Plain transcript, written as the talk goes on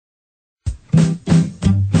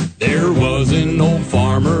There was an old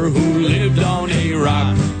farmer who lived on a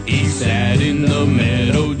rock. He sat in the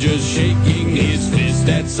meadow just shaking his fist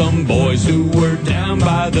at some boys who were down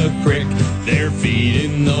by the creek. Their feet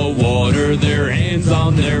in the water, their hands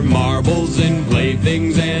on their marbles and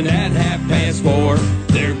playthings, and at 4:30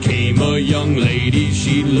 there came a young lady.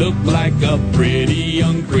 She looked like a pretty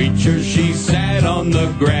young creature. She sat on the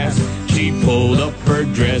grass. She pulled up her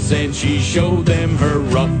dress and she showed them her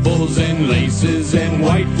ruffles and laces and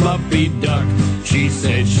white fluffy duck. She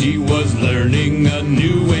said she was learning a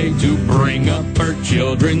new way to bring up her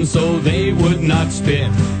children so they would not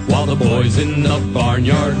spit, while the boys in the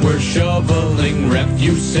barnyard were shoveling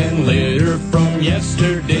refuse and litter from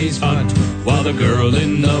yesterday's hunt, while the girl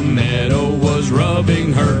in the meadow was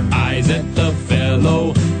rubbing her eyes at the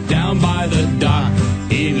fellow down by the dock.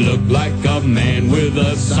 He looked like a man with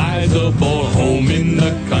a sizable home in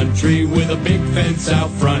the country with a big fence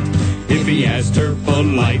out front. If he asked her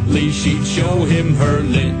politely, she'd show him her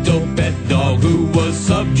little pet dog who was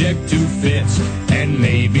subject to fits, and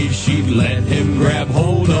maybe she'd let him grab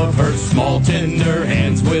hold of her small tender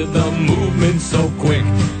hands with a movement so quick,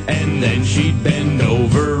 and then she'd bend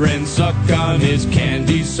over and suck on his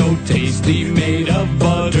candy so tasty made of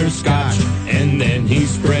butterscotch, and then he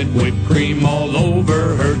spread whipped cream all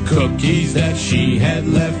over her cookies that she had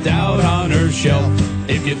left out on her shelf.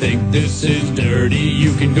 If you think this is dirty,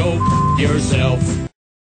 you can go f*** yourself.